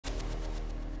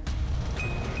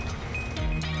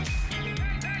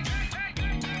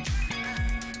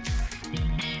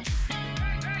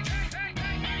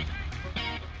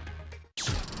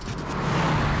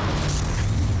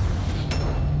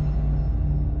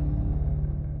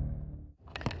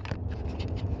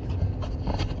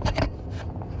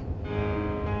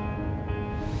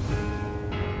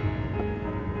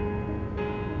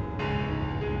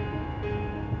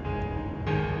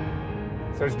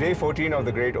So it's day 14 of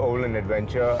the Great Overland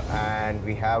Adventure, and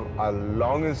we have our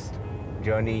longest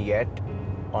journey yet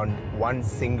on one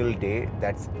single day.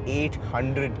 That's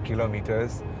 800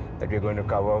 kilometers that we're going to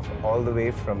cover all the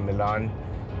way from Milan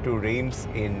to Reims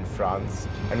in France.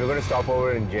 And we're going to stop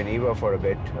over in Geneva for a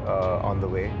bit on the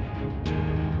way.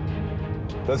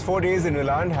 Those 4 days in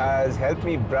Milan has helped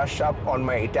me brush up on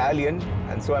my Italian,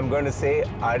 and so I'm going to say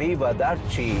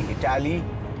Arrivederci, Italy,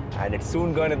 and it's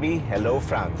soon going to be Hello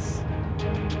France.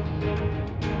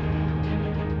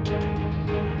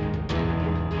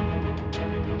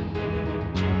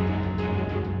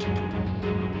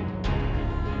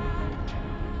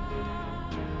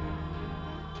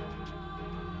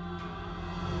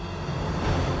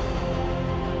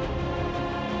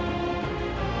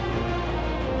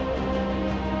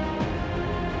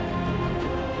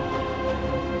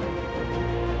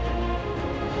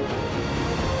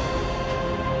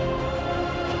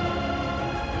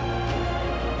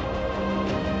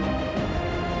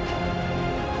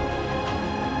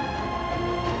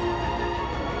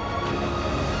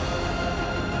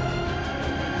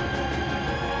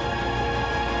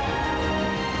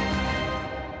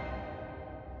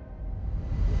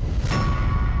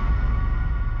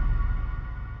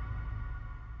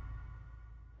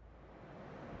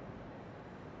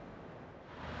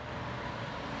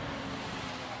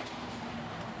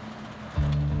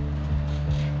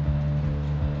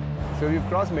 So we've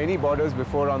crossed many borders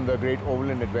before on the Great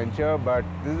Overland Adventure, but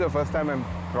this is the first time I'm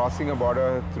crossing a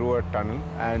border through a tunnel,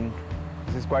 and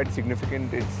this is quite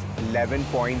significant. It's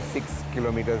 11.6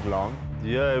 kilometers long.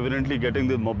 Yeah, evidently getting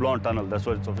the Mont Blanc Tunnel, that's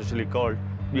what it's officially called.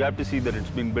 You have to see that it's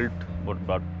been built,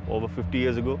 about over 50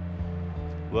 years ago.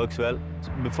 Works well.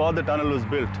 Before the tunnel was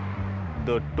built,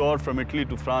 the tour from Italy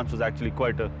to France was actually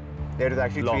quite a There was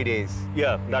actually long. 3 days.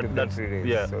 Yeah, that's 3 days.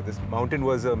 Yeah. So this mountain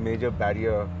was a major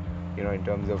barrier, you know, in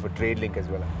terms of a trade link as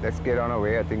well. Let's get on our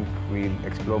way. I think we'll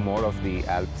explore more of the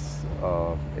Alps.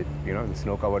 You know, the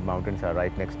snow-covered mountains are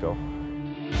right next door.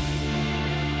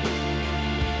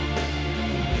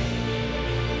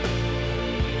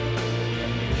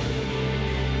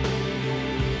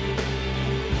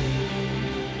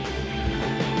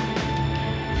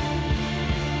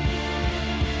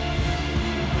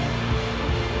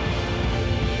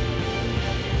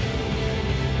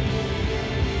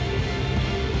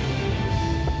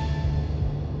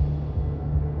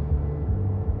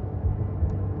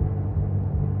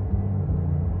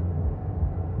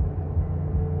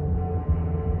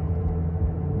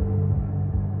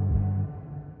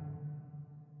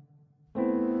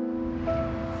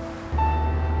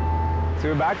 So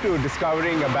we're back to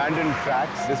discovering abandoned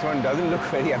tracks. This one doesn't look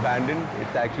very abandoned.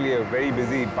 It's actually a very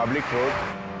busy public road.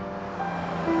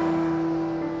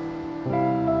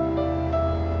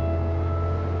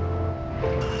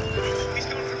 He's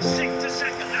gone from sixth to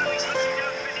second. Now he's looking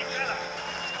down Finichella.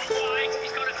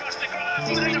 He's gone across the grass.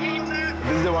 He's made a hole there.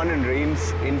 This is the one in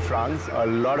Reims in France. A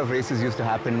lot of races used to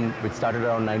happen, which started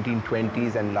around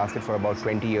 1920s and lasted for about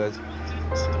 20 years.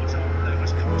 There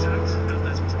was contact, and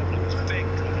there's problems, big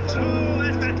problems. Oh,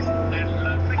 there's Brackley. Then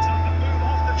picks up the move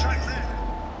off the track there.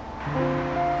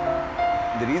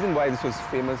 The reason why this was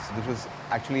famous, this was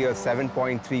actually a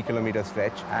 7.3 kilometer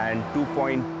stretch and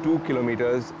 2.2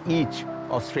 kilometers each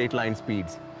of straight line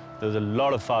speeds. There was a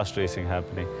lot of fast racing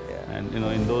happening. Yeah. And, you know,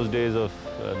 in those days of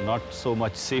not so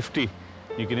much safety,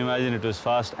 you can imagine it was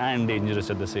fast and dangerous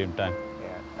at the same time.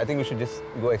 Yeah. I think we should just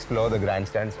go explore the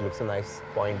grandstands. Looks a nice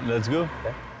point. Let's go.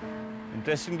 Yeah.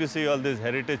 Interesting to see all these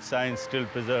heritage signs still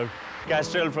preserved.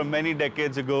 Castrol from many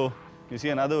decades ago. You see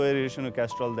another variation of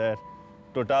Castrol there.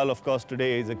 Total, of course,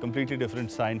 today is a completely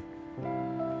different sign.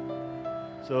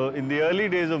 So in the early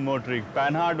days of motoring,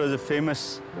 Panhard was a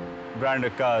famous brand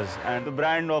of cars. And the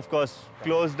brand, of course,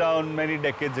 closed down many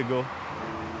decades ago.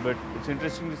 But it's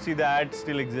interesting to see the ad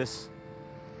still exists.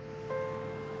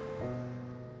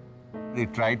 They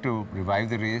tried to revive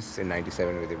the race in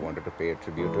 '97 where they wanted to pay a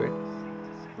tribute to it.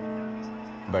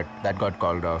 But that got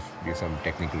called off due to some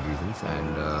technical reasons,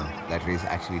 and that race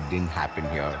actually didn't happen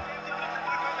here.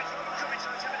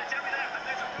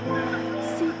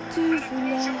 Si tu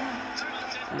voulais,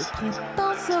 le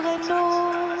printemps serait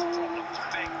long.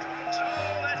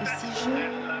 Et si je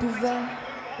pouvais,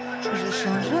 je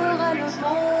changerais le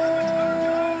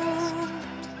monde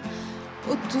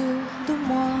autour de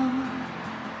moi,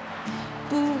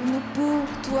 pour nous, pour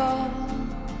toi,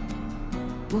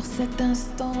 pour cet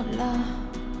instant-là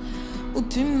où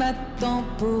tu m'attends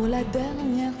pour la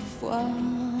dernière fois.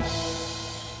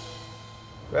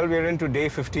 Well, we're into day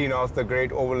 15 of the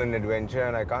Great Overland Adventure,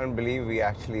 and I can't believe we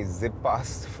actually zipped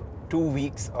past 2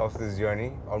 weeks of this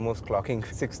journey, almost clocking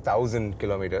 6,000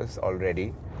 kilometers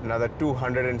already. another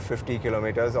 250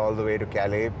 kilometers all the way to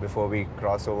Calais before we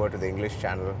cross over to the English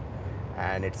Channel,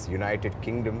 and it's United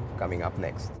Kingdom coming up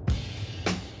next.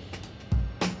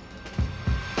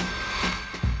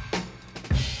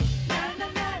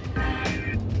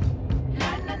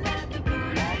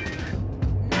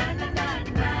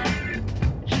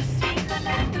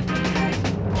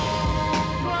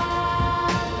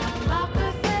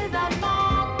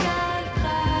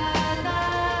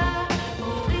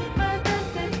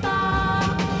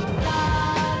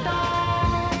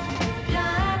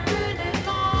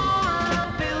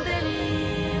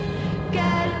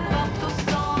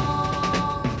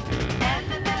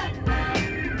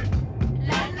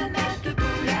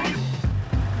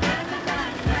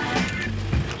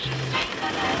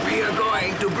 We are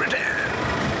going to Britain!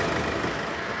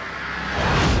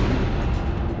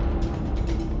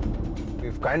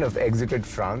 We've kind of exited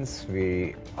France.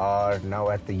 We are now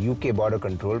at the UK border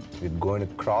control. We're going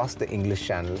to cross the English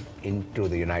Channel into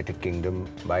the United Kingdom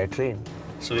by a train.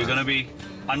 So we're going to be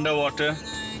underwater,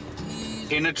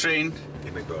 in a train,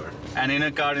 and in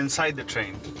a car inside the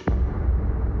train.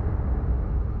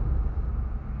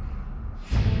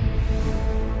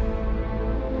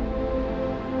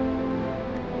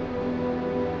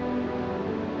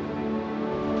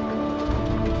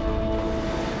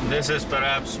 This is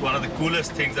perhaps one of the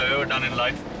coolest things I've ever done in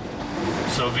life.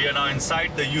 So we are now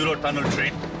inside the Eurotunnel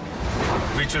train,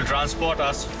 which will transport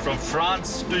us from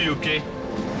France to UK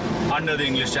under the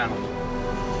English Channel.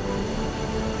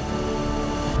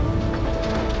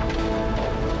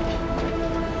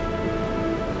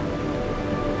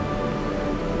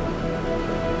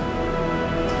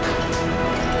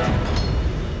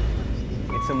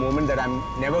 It's a moment that I'm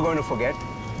never going to forget.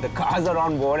 The cars are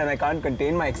on board and I can't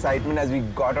contain my excitement as we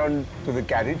got on to the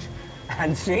carriage.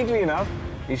 And strangely enough,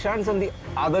 Ishan's on the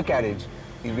other carriage.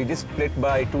 We just split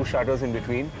by 2 shutters in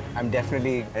between. I'm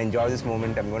definitely enjoy this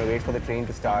moment. I'm going to wait for the train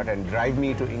to start and drive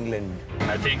me to England.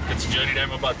 I think it's journey time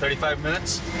about 35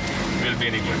 minutes. We'll be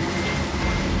in England.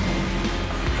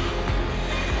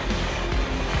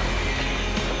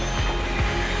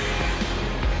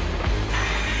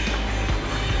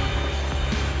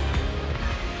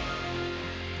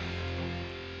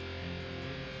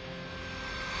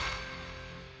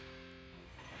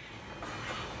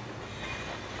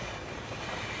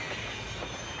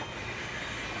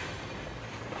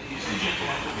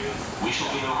 We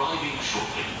shall be arriving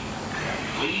shortly.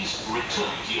 Please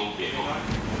return to your vehicle.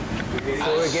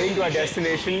 So we're getting to our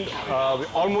destination. We're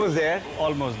almost there.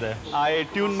 Almost there. I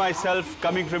tuned myself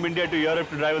coming from India to Europe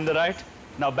to drive on the right.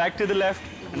 Now back to the left.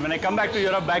 And when I come back to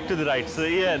Europe, back to the right. So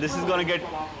yeah, this is going to get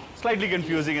slightly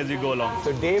confusing as you go along.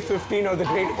 So day 15 of the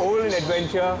Great Overland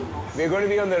Adventure. We're going to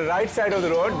be on the right side of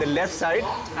the road, the left side.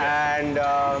 And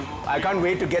I can't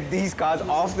wait to get these cars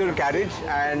off the carriage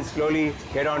and slowly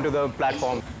get onto the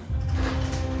platform.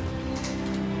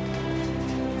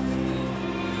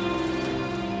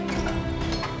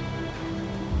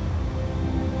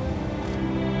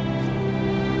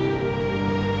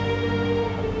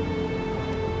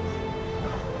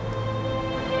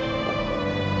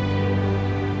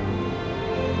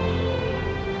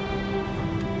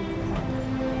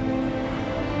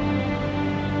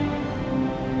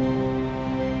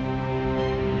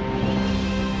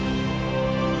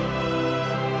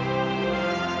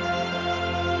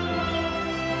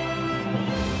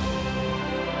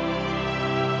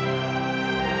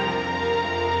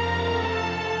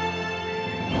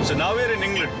 So now we're in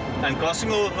England, and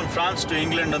crossing over from France to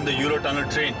England on the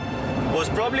Eurotunnel train was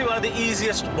probably one of the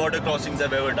easiest border crossings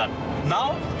I've ever done.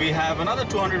 Now we have another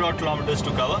 200 odd kilometers to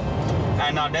cover,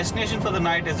 and our destination for the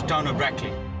night is the town of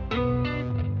Brackley.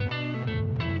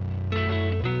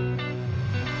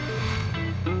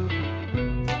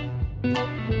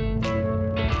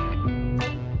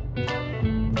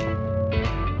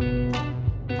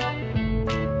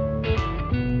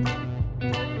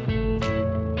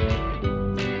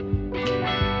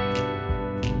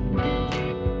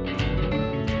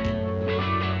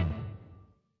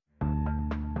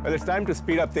 Well, it's time to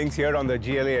speed up things here on the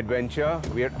GLA Adventure.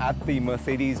 We're at the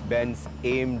Mercedes-Benz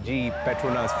AMG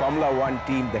Petronas Formula One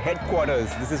team, the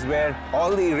headquarters. This is where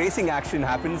all the racing action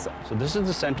happens. So this is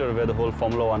the center where the whole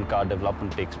Formula One car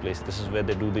development takes place. This is where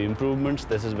they do the improvements.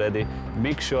 This is where they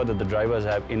make sure that the drivers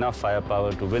have enough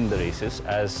firepower to win the races.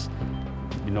 As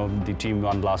you know, the team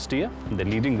won last year, they're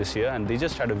leading this year, and they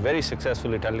just had a very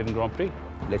successful Italian Grand Prix.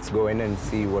 Let's go in and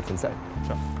see what's inside.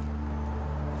 Sure.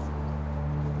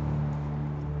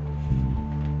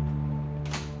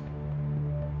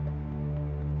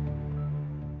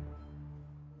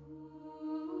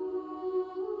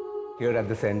 Here at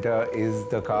the center is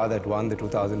the car that won the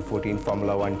 2014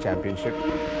 Formula One Championship. Of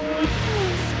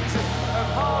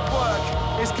hard work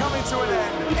is coming to an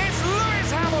end. It's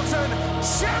Lewis Hamilton,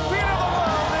 champion of the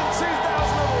world in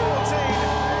 2014.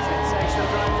 Sensational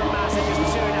drive from Massa, just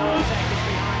 2.5 seconds behind at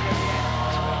the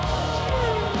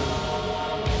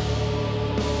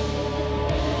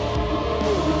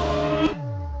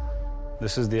end.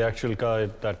 This is the actual car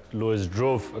that Lewis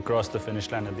drove across the finish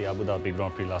line at the Abu Dhabi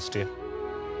Grand Prix last year.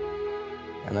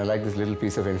 And I like this little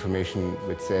piece of information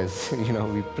which says, you know,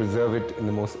 we preserve it in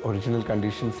the most original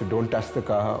conditions, so don't touch the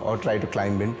car or try to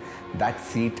climb in. That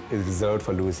seat is reserved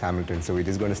for Lewis Hamilton, so we're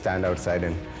just going to stand outside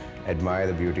and admire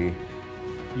the beauty.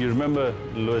 You remember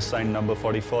Lewis signed number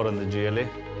 44 on the GLA?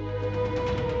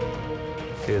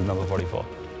 Here's number 44.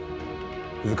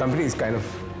 The company is kind of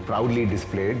proudly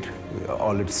displayed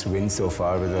all its wins so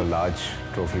far with a large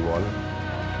trophy wall.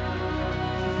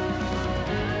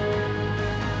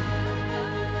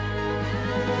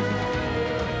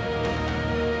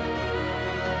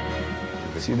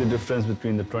 See the difference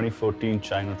between the 2014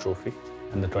 China trophy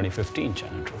and the 2015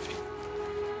 China trophy.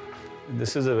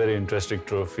 This is a very interesting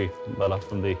trophy, Bala,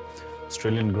 from the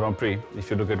Australian Grand Prix.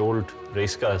 If you look at old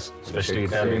race cars, especially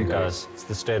Italian cars, it's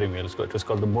the steering wheel. It was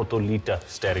called the Motolita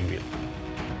steering wheel.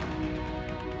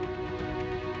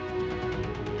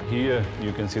 Here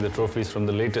you can see the trophies from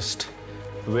the latest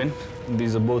win.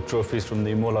 These are both trophies from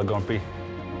the Imola Grand Prix.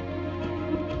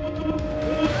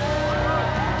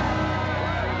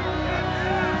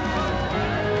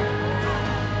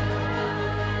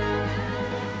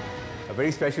 A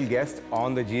very special guest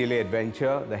on the GLA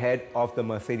Adventure, the head of the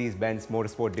Mercedes-Benz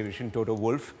Motorsport division, Toto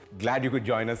Wolff. Glad you could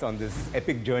join us on this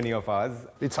epic journey of ours.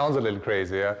 It sounds a little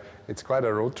crazy, yeah? It's quite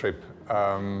a road trip.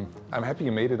 I'm happy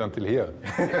you made it until here.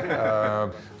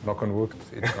 Knock on wood,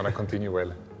 it's going to continue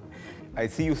well. I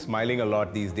see you smiling a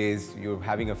lot these days. You're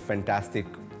having a fantastic,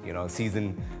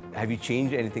 season. Have you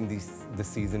changed anything this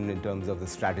season in terms of the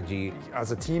strategy?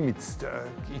 As a team,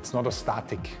 it's not a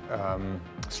static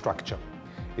structure.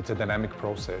 It's a dynamic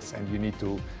process, and you need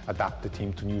to adapt the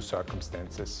team to new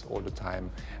circumstances all the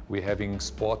time. We're having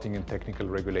sporting and technical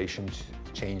regulations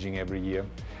changing every year.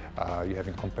 You're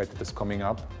having competitors coming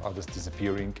up, others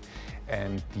disappearing,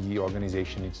 and the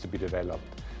organization needs to be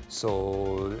developed.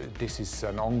 So this is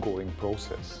an ongoing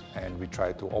process, and we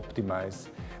try to optimize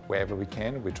wherever we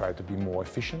can. We try to be more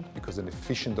efficient, because an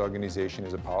efficient organization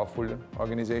is a powerful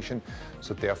organization,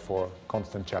 so therefore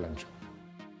constant challenge.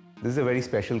 This is a very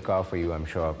special car for you, I'm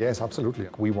sure. Yes, absolutely.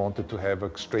 We wanted to have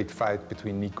a straight fight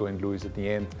between Nico and Lewis at the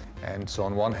end. And so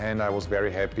on one hand, I was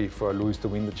very happy for Lewis to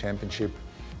win the championship.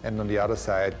 And on the other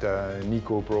side,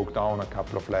 Nico broke down a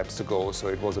couple of laps ago, so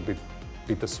it was a bit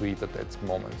bittersweet at that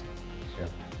moment. Yeah.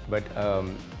 But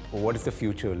what is the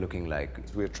future looking like?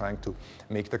 We're trying to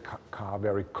make the car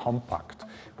very compact.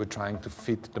 We're trying to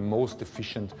fit the most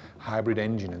efficient hybrid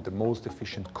engine and the most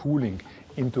efficient cooling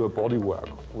into a bodywork,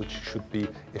 which should be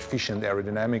efficient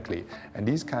aerodynamically. And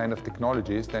these kind of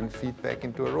technologies then feed back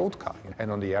into a road car. And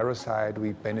on the aero side,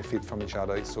 we benefit from each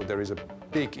other, so there is a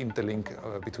big interlink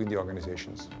between the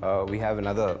organizations. We have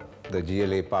the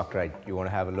GLA park ride. You want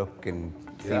to have a look and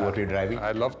see what you're driving?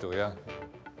 I'd love to, yeah.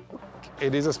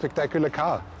 It is a spectacular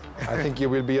car. I think you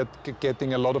will be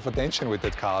getting a lot of attention with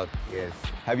that car. Yes.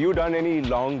 Have you done any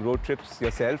long road trips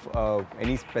yourself?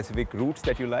 Any specific routes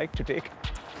that you like to take?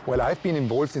 Well, I've been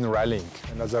involved in rallying,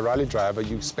 and as a rally driver,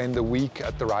 you spend a week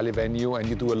at the rally venue and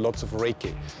you do lots of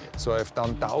recce. So I've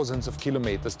done thousands of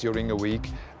kilometers during a week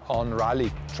on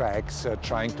rally tracks,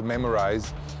 trying to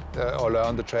memorize or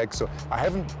learn the track. So I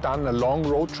haven't done a long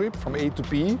road trip from A to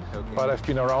B, but I've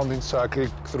been around in circle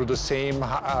through the same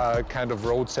kind of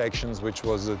road sections, which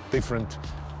was a different,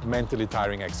 mentally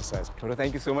tiring exercise. Toto,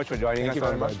 thank you so much for joining us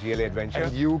on the GLA Adventure.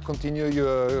 And you continue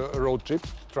your road trip,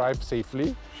 drive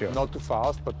safely, sure. Not too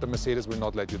fast, but the Mercedes will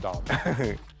not let you down.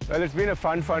 Well, it's been a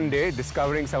fun day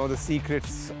discovering some of the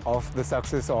secrets of the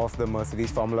success of the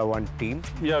Mercedes Formula One team.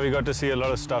 Yeah, we got to see a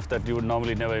lot of stuff that you would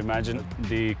normally never imagine.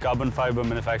 The carbon fiber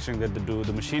manufacturing that they do,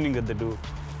 the machining that they do,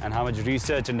 and how much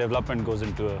research and development goes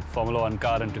into a Formula One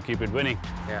car and to keep it winning.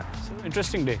 Yeah. So,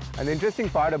 interesting day. And the interesting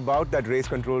part about that race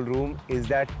control room is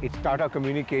that it's Tata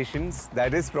Communications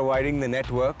that is providing the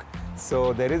network.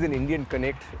 So there is an Indian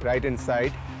connect right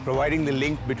inside, providing the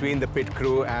link between the pit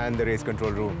crew and the race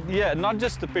control room. Yeah, not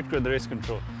just the pit crew and the race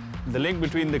control. The link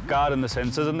between the car and the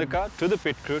sensors in the car to the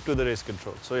pit crew to the race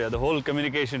control. So yeah, the whole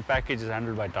communication package is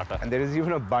handled by Tata. And there is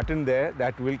even a button there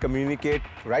that will communicate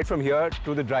right from here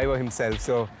to the driver himself.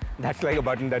 So that's like a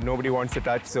button that nobody wants to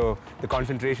touch. So the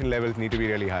concentration levels need to be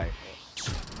really high.